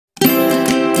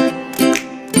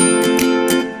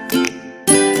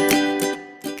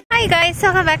guys!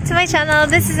 Welcome back to my channel.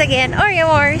 This is again Oreo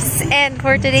Wars, and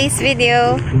for today's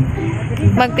video,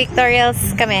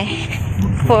 mag-pictorials kami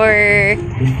for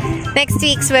next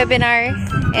week's webinar.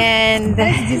 And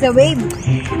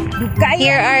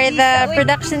here are the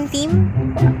production team: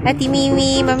 Ati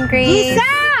Mimi, Ma'am Grace,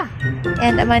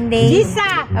 and Amande,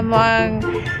 among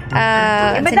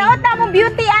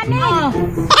beauty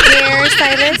hair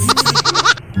stylist.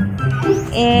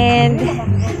 And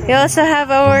we also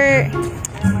have our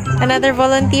another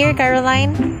volunteer,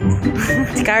 Caroline.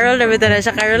 Si Carol, nabito na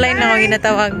siya. Caroline na akong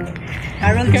ginatawag.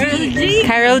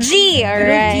 Carol G.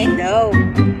 Alright.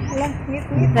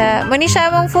 Muni siya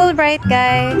mong Fulbright,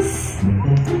 guys.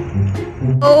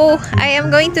 So, I am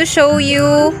going to show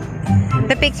you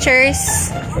the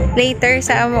pictures later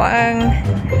sa amo ang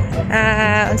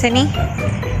unsa ni?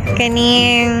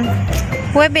 Kaning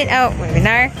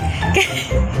webinar.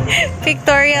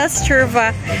 Pictorials,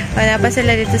 trova. Wala pa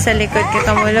sila dito sa likod.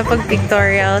 Kakamula pag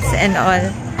pictorials and all.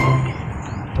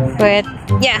 But,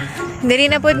 yeah. Dili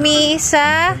na po mi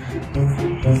sa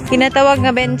kinatawag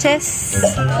nga benches.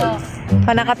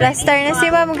 O, naka-plaster na si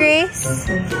Ma'am Grace.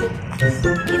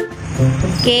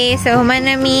 Okay, so human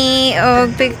na mi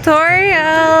og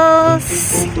pictorials.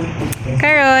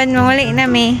 Karon, manguli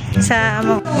na mi sa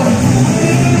amo.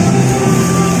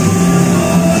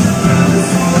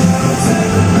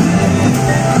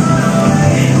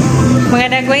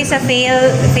 Mga dagway sa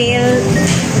failed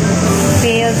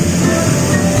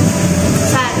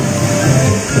sad.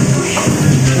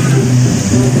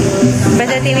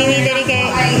 Basta Timimi dari kay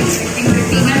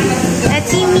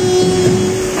Atimi.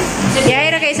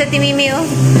 Yaya ra kay sa Timimi oh.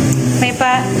 May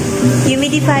pa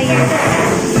humidifier.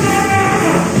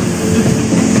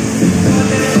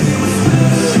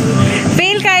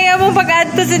 Fail kaya mo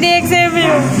pag-add to sa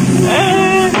DXMU.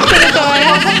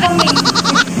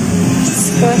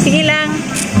 So, sige lang.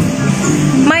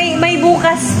 May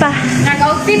bukas pa.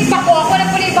 Nag-outfit pa ko. Ako na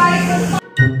po ibalik ko.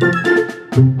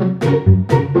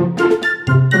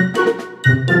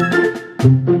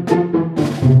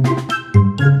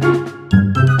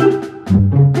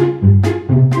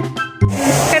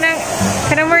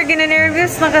 Kanang more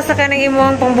gina-nervous na kasaka ng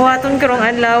imuang pangbuhaton karong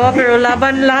adlaw pero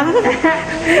laban lang.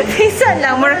 Pisa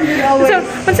lang. So,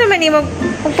 unsa man ni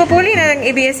magpapuli na ng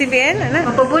ABS-CBN?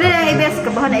 Magpapuli na ng ABS.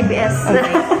 Kabahan na ABS.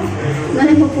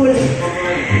 Nani magpapuli?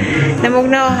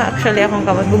 Namugnaw actually akong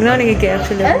kamot. Bugnaw nagigay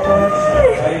actually akong kamot.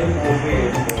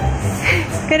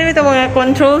 Kaya naman ito mga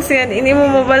controls yan. Hindi mo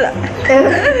mabala.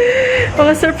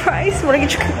 Mga surprise.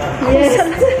 Maragit siya.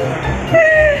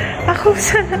 Ako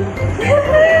sana.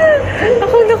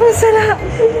 Ako sana.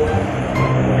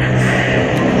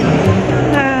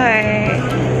 Ay.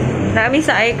 Nami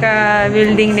sa Aika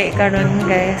building na ikaroon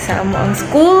guys. Sa amo ang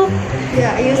school.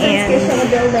 Yeah, ayusin siya sa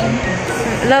building.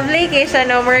 Lovely kay siya,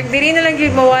 no? Mark, dili na lang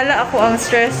yun mawala ako ang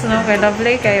stress, no? Kay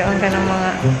lovely kayo ang kanang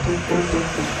mga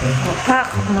pack,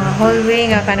 mga hallway,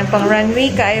 nga kanang pang runway,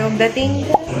 kayo ang dating.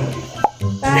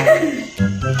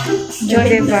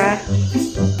 Diba?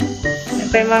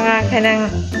 May mga kanang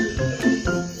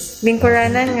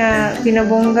bingkuranan nga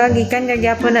pinabongga, gikan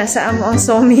gagyapo na sa amo ang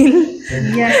sawmill.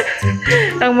 Yes.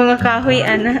 Ang mga kahoy,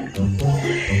 ana.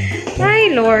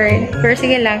 Ay, Lord. Pero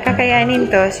sige lang, kakayanin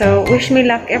to. So, wish me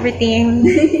luck everything.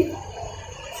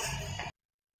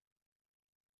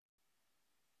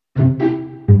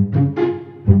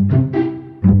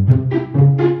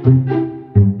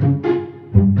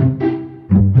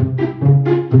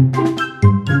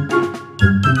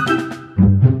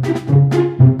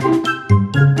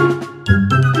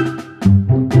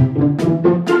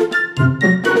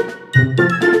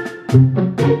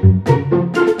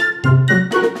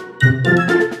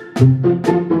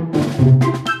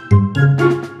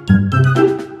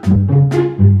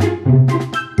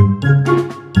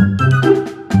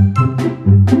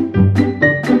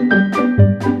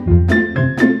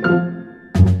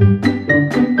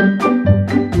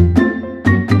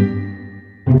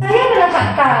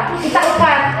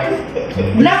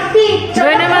 Black pink. Go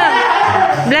naman.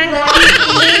 Blank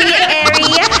in the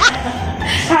area.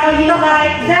 How you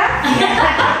like that?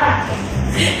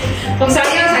 Kung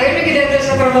sayang na ganda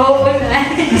sa trabaho mo na.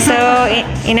 So,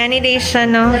 inani day siya,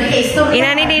 no?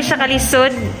 Inani day siya kalisod.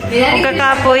 Ang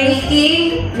kakapoy.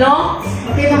 No?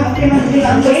 Okay lang.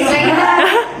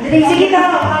 Sige ka.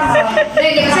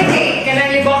 Sige, kanang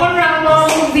libakon lang mga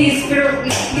movies, pero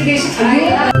hindi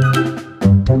siya.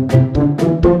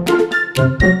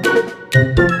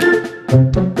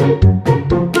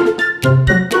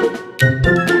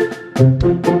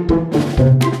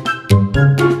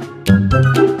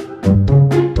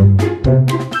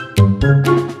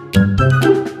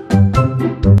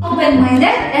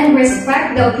 Open-minded and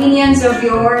respect the opinions of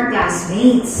your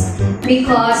classmates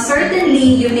because certainly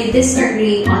you may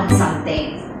disagree on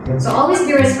something. So always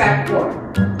be respectful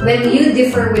when you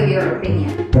differ with your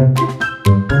opinion.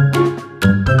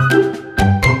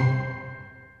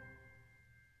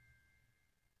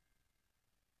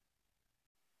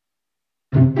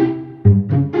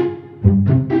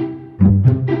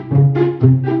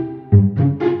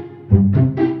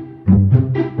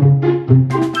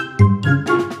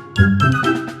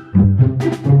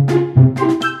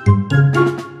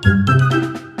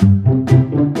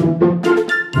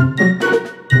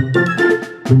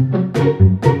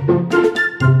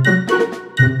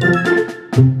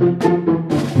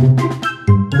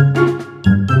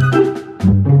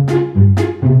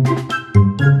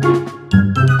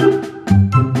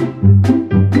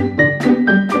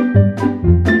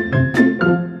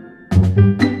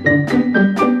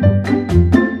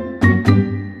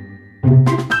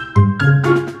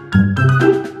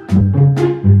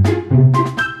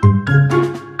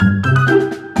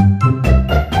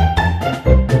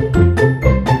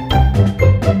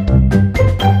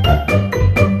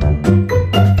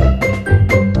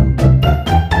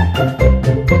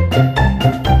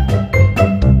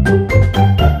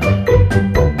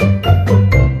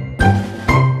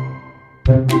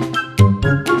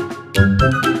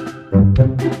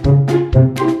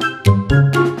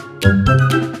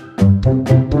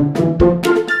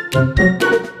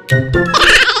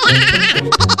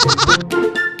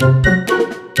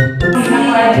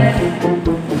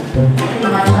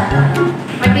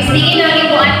 Magpisikin na ni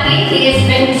po ate, is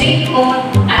Benji o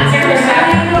answer ko sa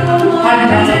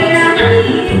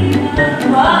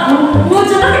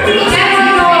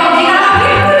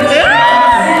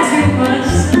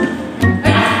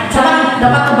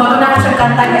Dapat bago na ako siya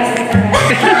kanta guys.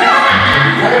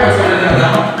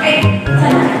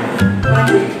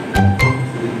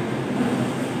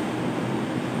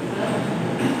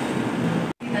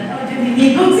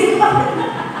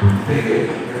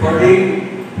 Recording.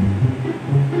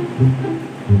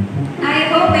 I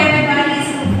hope everybody is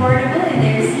comfortable in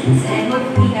their seats and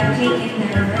hopefully have taken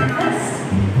their breakfast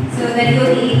so that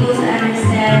you'll be able to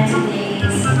understand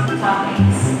today's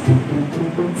topics.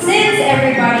 Since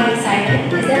everybody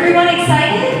excited, is everyone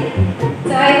excited?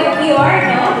 So I hope you are,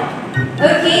 no?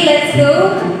 Okay, let's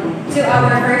go to our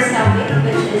first topic,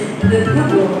 which is the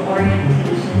Google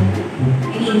orientation.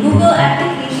 I mean Google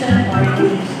application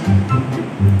orientation.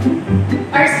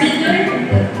 Our speaker,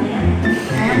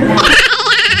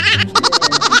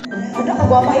 Ano ka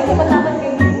guwapa ito pataman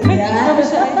kayo. Ano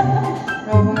siya eh?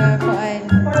 Mga kuan.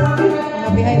 Mga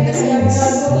behind the scenes.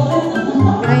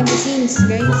 Behind the scenes,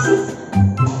 guys.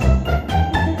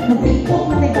 Mag-tiktok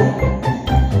mo diba?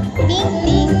 Ting,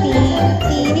 ting, ting,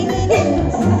 ting, ting, ting.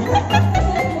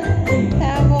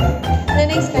 Tamo.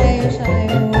 Na-nice kayo siya.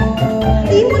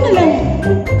 Hindi mo na lang.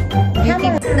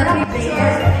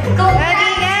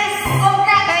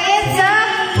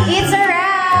 It's a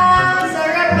wrap.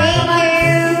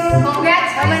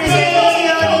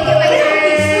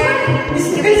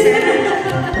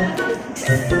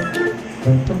 Thank you. congrats!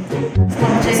 Thank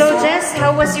you. So Jess,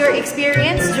 how was your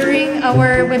experience during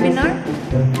our webinar?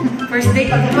 First day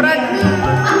pag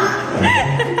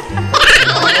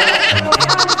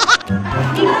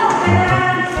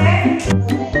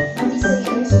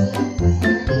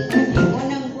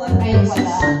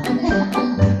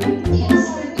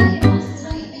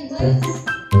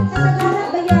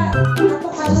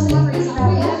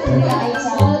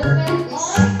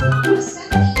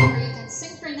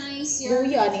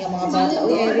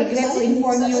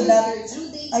you that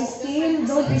I still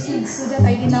don't receive student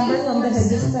ID number from the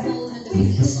register.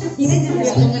 You need to be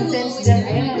a content dyan.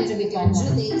 Ayan, ang